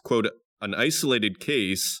suspect it's, quote, an isolated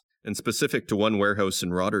case and specific to one warehouse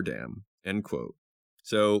in Rotterdam, end quote.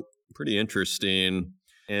 So pretty interesting.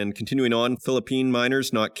 And continuing on, Philippine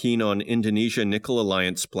miners not keen on Indonesia Nickel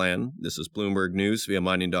Alliance plan. This is Bloomberg News via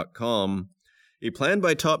mining.com. A plan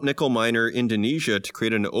by top nickel miner Indonesia to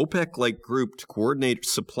create an OPEC-like group to coordinate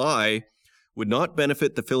supply would not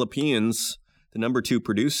benefit the Philippines, the number 2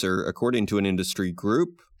 producer, according to an industry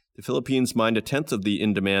group. The Philippines mined a tenth of the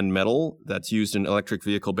in-demand metal that's used in electric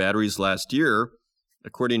vehicle batteries last year,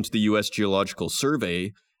 according to the U.S. Geological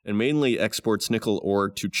Survey, and mainly exports nickel ore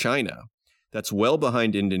to China. That's well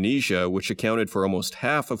behind Indonesia, which accounted for almost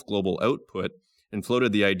half of global output and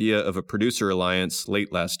floated the idea of a producer alliance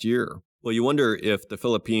late last year. Well, you wonder if the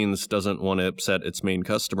Philippines doesn't want to upset its main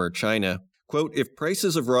customer, China. Quote, if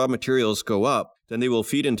prices of raw materials go up, then they will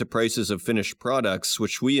feed into prices of finished products,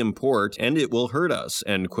 which we import, and it will hurt us,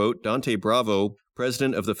 end quote. Dante Bravo,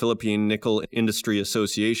 president of the Philippine Nickel Industry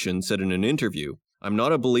Association, said in an interview, I'm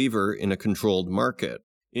not a believer in a controlled market.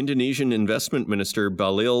 Indonesian investment minister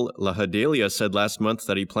Balil Lahadalia said last month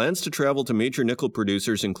that he plans to travel to major nickel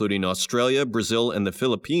producers, including Australia, Brazil, and the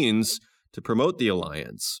Philippines, to promote the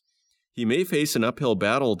alliance. He may face an uphill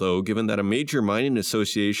battle, though, given that a major mining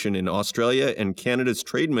association in Australia and Canada's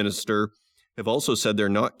trade minister have also said they're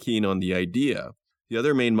not keen on the idea. The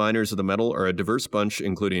other main miners of the metal are a diverse bunch,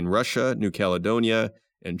 including Russia, New Caledonia,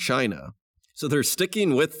 and China. So they're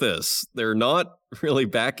sticking with this. They're not really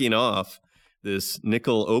backing off this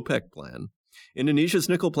nickel OPEC plan. Indonesia's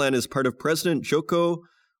nickel plan is part of President Joko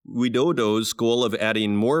Widodo's goal of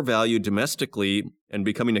adding more value domestically and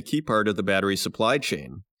becoming a key part of the battery supply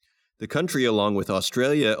chain. The country, along with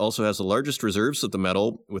Australia, also has the largest reserves of the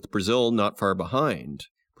metal, with Brazil not far behind.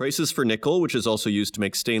 Prices for nickel, which is also used to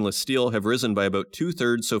make stainless steel, have risen by about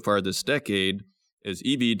 2/3 so far this decade as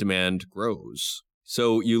EV demand grows.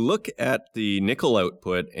 So you look at the nickel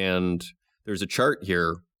output, and there's a chart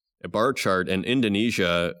here, a bar chart, and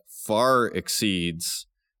Indonesia far exceeds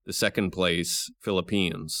the second place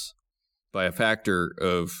Philippines by a factor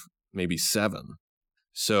of maybe 7.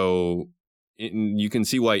 So you can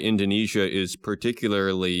see why Indonesia is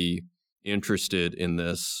particularly interested in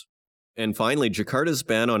this. And finally, Jakarta's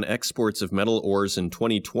ban on exports of metal ores in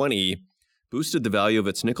 2020 boosted the value of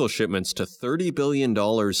its nickel shipments to $30 billion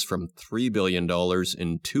from $3 billion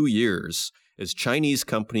in 2 years as Chinese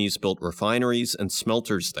companies built refineries and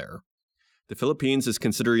smelters there. The Philippines is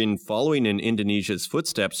considering following in Indonesia's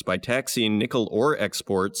footsteps by taxing nickel ore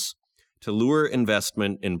exports to lure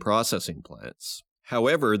investment in processing plants.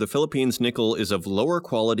 However, the Philippines' nickel is of lower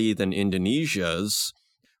quality than Indonesia's.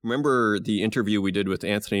 Remember the interview we did with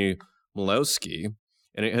Anthony Malowski?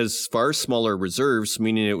 And it has far smaller reserves,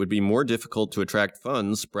 meaning it would be more difficult to attract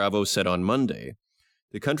funds, Bravo said on Monday.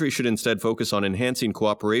 The country should instead focus on enhancing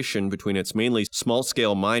cooperation between its mainly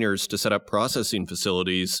small-scale miners to set up processing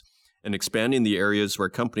facilities and expanding the areas where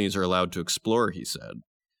companies are allowed to explore, he said.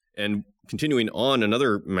 And continuing on,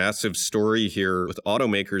 another massive story here with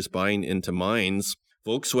automakers buying into mines.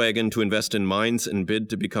 Volkswagen to invest in mines and bid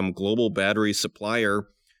to become global battery supplier.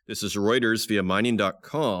 This is Reuters via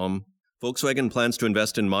mining.com. Volkswagen plans to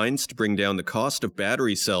invest in mines to bring down the cost of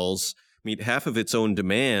battery cells, meet half of its own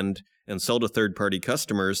demand, and sell to third-party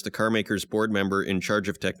customers, the carmaker's board member in charge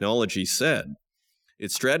of technology said.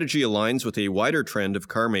 Its strategy aligns with a wider trend of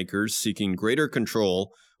carmakers seeking greater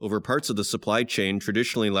control over parts of the supply chain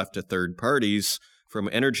traditionally left to third parties, from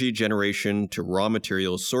energy generation to raw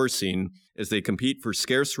material sourcing, as they compete for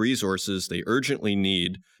scarce resources they urgently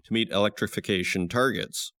need to meet electrification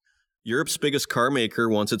targets. Europe's biggest car maker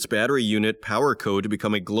wants its battery unit PowerCo to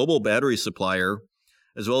become a global battery supplier,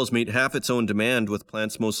 as well as meet half its own demand with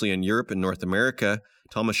plants mostly in Europe and North America,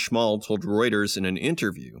 Thomas Schmal told Reuters in an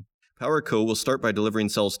interview. PowerCo will start by delivering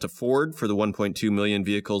cells to Ford for the 1.2 million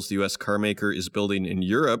vehicles the U.S. carmaker is building in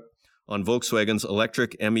Europe on Volkswagen's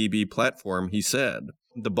electric MEB platform, he said.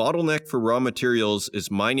 The bottleneck for raw materials is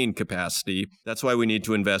mining capacity. That's why we need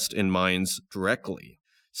to invest in mines directly.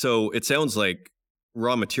 So it sounds like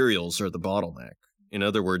raw materials are the bottleneck. In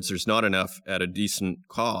other words, there's not enough at a decent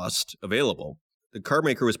cost available. The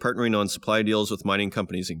carmaker was partnering on supply deals with mining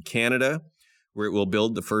companies in Canada, where it will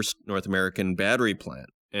build the first North American battery plant.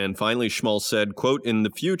 And finally, Schmal said, quote, "In the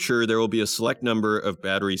future, there will be a select number of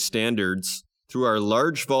battery standards. Through our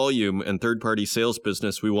large volume and third-party sales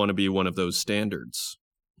business, we want to be one of those standards."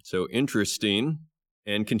 So interesting.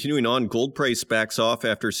 And continuing on, gold price backs off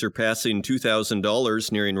after surpassing $2,000,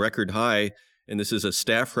 nearing record high. And this is a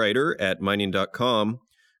staff writer at mining.com.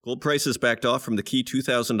 Gold prices backed off from the key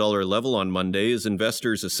 $2,000 level on Monday as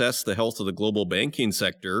investors assess the health of the global banking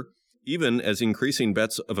sector, even as increasing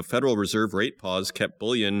bets of a Federal Reserve rate pause kept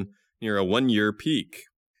bullion near a one-year peak.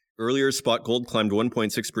 Earlier, spot gold climbed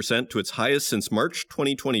 1.6% to its highest since March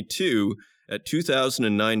 2022 at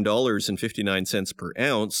 $2,009.59 per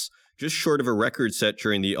ounce, just short of a record set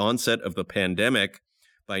during the onset of the pandemic.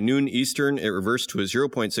 By noon Eastern, it reversed to a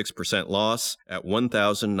 0.6% loss at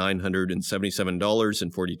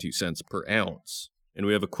 $1,977.42 per ounce. And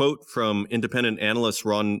we have a quote from independent analyst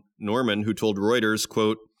Ron Norman, who told Reuters,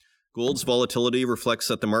 quote, "Gold's volatility reflects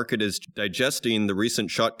that the market is digesting the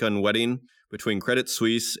recent shotgun wedding between Credit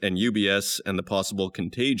Suisse and UBS and the possible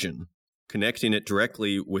contagion, connecting it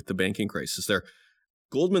directly with the banking crisis there."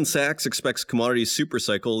 Goldman Sachs expects commodities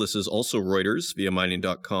supercycle. This is also Reuters via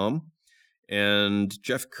mining.com. And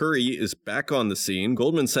Jeff Curry is back on the scene.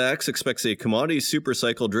 Goldman Sachs expects a commodities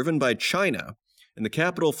supercycle driven by China and the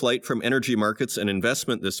capital flight from energy markets and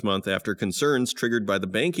investment this month after concerns triggered by the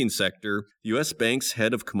banking sector, the U.S. Bank's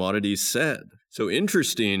head of commodities said. So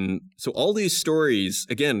interesting. So all these stories,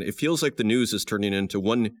 again, it feels like the news is turning into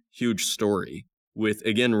one huge story with,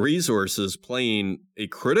 again, resources playing a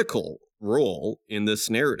critical role in this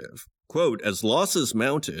narrative. Quote, "As losses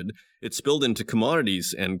mounted, it spilled into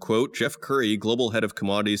commodities," end quote. Jeff Curry, global head of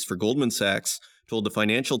commodities for Goldman Sachs, told the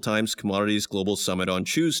Financial Times Commodities Global Summit on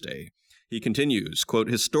Tuesday. He continues, quote,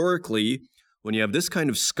 "Historically, when you have this kind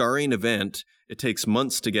of scarring event, it takes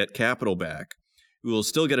months to get capital back. We will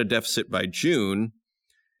still get a deficit by June,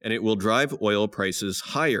 and it will drive oil prices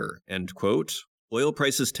higher," end quote. Oil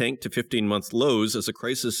prices tanked to 15-month lows as a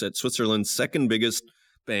crisis at Switzerland's second biggest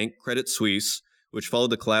bank, Credit Suisse, which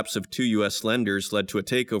followed the collapse of two U.S. lenders, led to a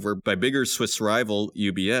takeover by bigger Swiss rival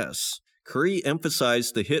UBS. Curry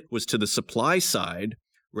emphasized the hit was to the supply side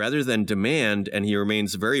rather than demand, and he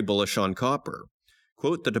remains very bullish on copper.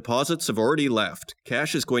 Quote, "The deposits have already left.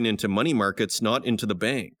 Cash is going into money markets, not into the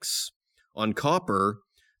banks. On copper,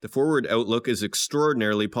 the forward outlook is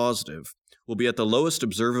extraordinarily positive. We'll be at the lowest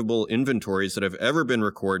observable inventories that have ever been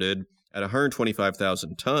recorded at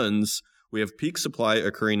 125,000 tons. We have peak supply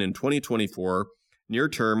occurring in 2024. Near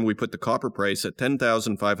term, we put the copper price at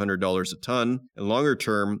 $10,500 a ton, and longer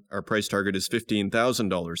term, our price target is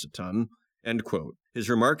 $15,000 a ton," end quote. His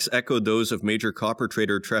remarks echoed those of major copper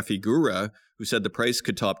trader Trafigura, who said the price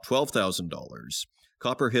could top $12,000.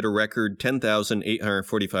 Copper hit a record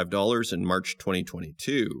 $10,845 in March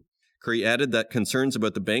 2022. Curry added that concerns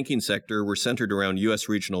about the banking sector were centered around U.S.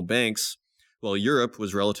 regional banks, while Europe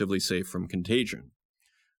was relatively safe from contagion.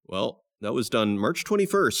 Well, that was done March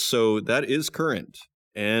 21st, so that is current.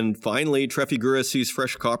 And finally, Trafigura sees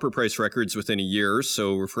fresh copper price records within a year,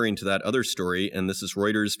 so referring to that other story, and this is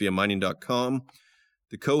Reuters via mining.com.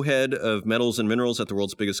 The co-head of metals and minerals at the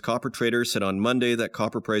world's biggest copper trader said on Monday that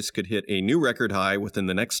copper price could hit a new record high within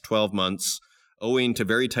the next 12 months, owing to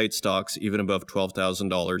very tight stocks even above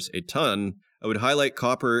 $12,000 a ton. I would highlight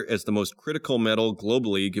copper as the most critical metal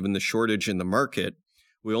globally given the shortage in the market.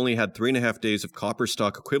 We only had 3.5 days of copper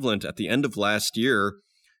stock equivalent at the end of last year,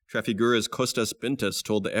 Trafigura's Kostas Bintas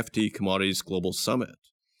told the FT Commodities Global Summit.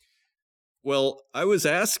 Well, I was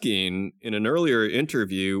asking in an earlier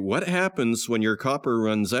interview, what happens when your copper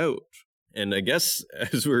runs out? And I guess,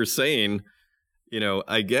 as we were saying,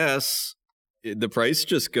 I guess the price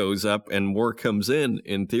just goes up and more comes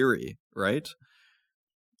in theory, right?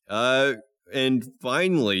 And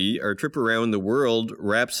finally, our trip around the world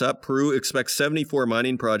wraps up. Peru expects 74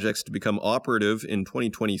 mining projects to become operative in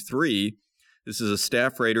 2023. This is a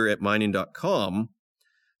staff writer at mining.com.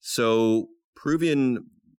 So Peruvian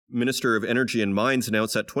Minister of Energy and Mines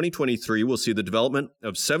announced that 2023 will see the development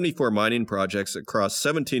of 74 mining projects across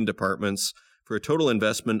 17 departments for a total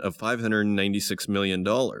investment of $596 million.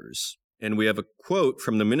 And we have a quote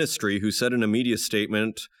from the ministry who said in a media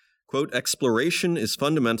statement, quote, "Exploration is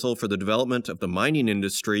fundamental for the development of the mining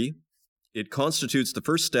industry. It constitutes the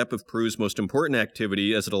first step of Peru's most important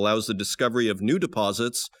activity as it allows the discovery of new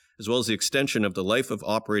deposits as well as the extension of the life of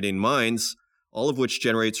operating mines, all of which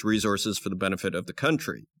generates resources for the benefit of the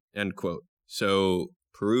country," end quote. So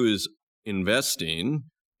Peru is investing.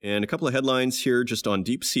 And a couple of headlines here just on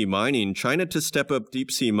deep sea mining. China to step up deep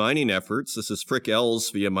sea mining efforts. This is Frick Els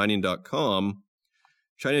via mining.com.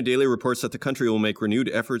 China Daily reports that the country will make renewed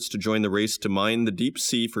efforts to join the race to mine the deep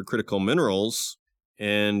sea for critical minerals,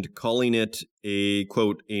 and calling it a,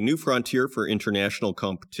 quote, "a new frontier for international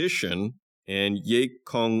competition." And Ye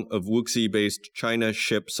Kong of Wuxi-based China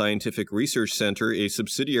Ship Scientific Research Center, a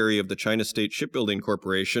subsidiary of the China State Shipbuilding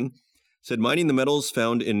Corporation, said mining the metals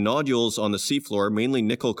found in nodules on the seafloor, mainly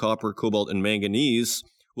nickel, copper, cobalt, and manganese,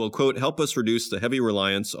 will, quote, "help us reduce the heavy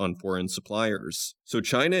reliance on foreign suppliers." So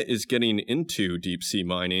China is getting into deep sea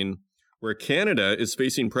mining, where Canada is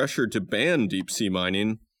facing pressure to ban deep sea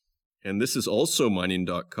mining. And this is also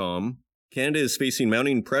mining.com. Canada is facing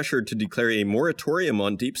mounting pressure to declare a moratorium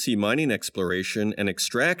on deep sea mining exploration and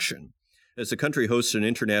extraction, as the country hosts an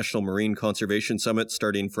international marine conservation summit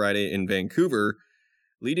starting Friday in Vancouver,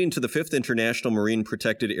 leading to the 5th International Marine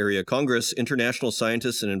Protected Area Congress. International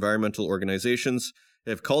scientists and environmental organizations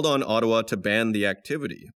have called on Ottawa to ban the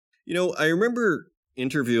activity. You know, I remember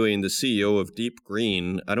interviewing the CEO of Deep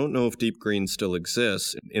Green. I don't know if Deep Green still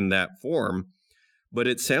exists in that form, but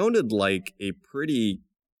it sounded like a pretty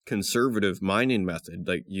conservative mining method.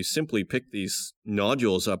 Like you simply pick these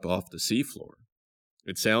nodules up off the seafloor.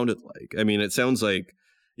 It sounded like. I mean, it sounds like,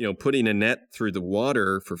 you know, putting a net through the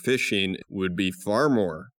water for fishing would be far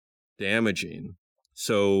more damaging.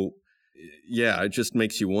 So, yeah, it just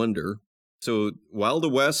makes you wonder. So while the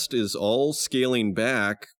West is all scaling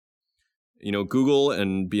back, you know, Google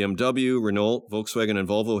and BMW, Renault, Volkswagen, and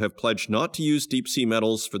Volvo have pledged not to use deep sea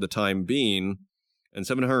metals for the time being. And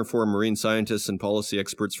 704 marine scientists and policy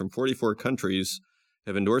experts from 44 countries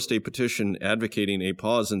have endorsed a petition advocating a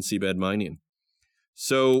pause in seabed mining.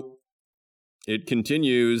 So it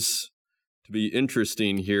continues to be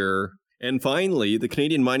interesting here. And finally, the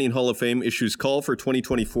Canadian Mining Hall of Fame issues call for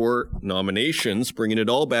 2024 nominations, bringing it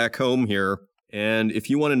all back home here. And if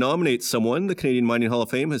you want to nominate someone, the Canadian Mining Hall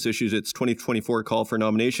of Fame has issued its 2024 call for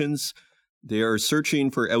nominations. They are searching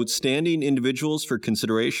for outstanding individuals for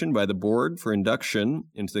consideration by the board for induction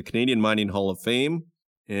into the Canadian Mining Hall of Fame.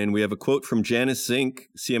 And we have a quote from Janice Zink,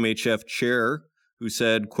 CMHF chair, who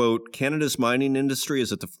said, quote, "Canada's mining industry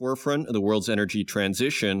is at the forefront of the world's energy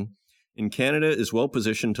transition, and Canada is well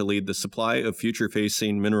positioned to lead the supply of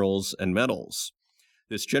future-facing minerals and metals.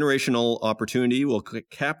 This generational opportunity will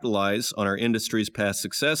capitalize on our industry's past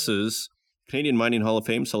successes. Canadian Mining Hall of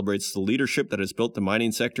Fame celebrates the leadership that has built the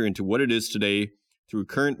mining sector into what it is today through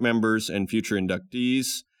current members and future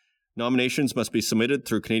inductees. Nominations must be submitted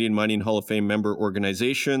through Canadian Mining Hall of Fame member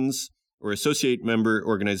organizations or associate member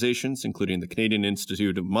organizations, including the Canadian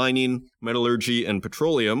Institute of Mining, Metallurgy, and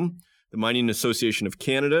Petroleum, the Mining Association of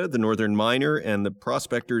Canada, the Northern Miner, and the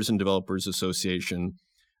Prospectors and Developers Association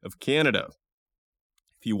of Canada."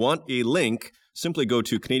 If you want a link, simply go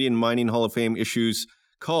to Canadian Mining Hall of Fame issues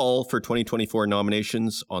call for 2024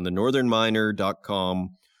 nominations on the northernminer.com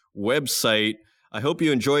website. I hope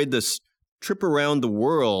you enjoyed this trip around the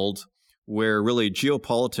world where really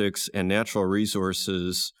geopolitics and natural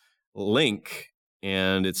resources link,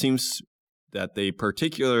 and it seems that they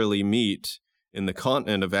particularly meet in the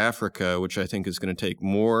continent of Africa, which I think is going to take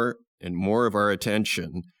more and more of our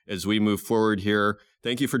attention as we move forward here.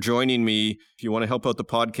 Thank you for joining me. If you want to help out the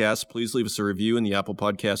podcast, please leave us a review in the Apple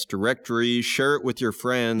Podcast directory, share it with your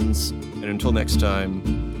friends, and until next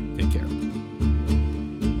time,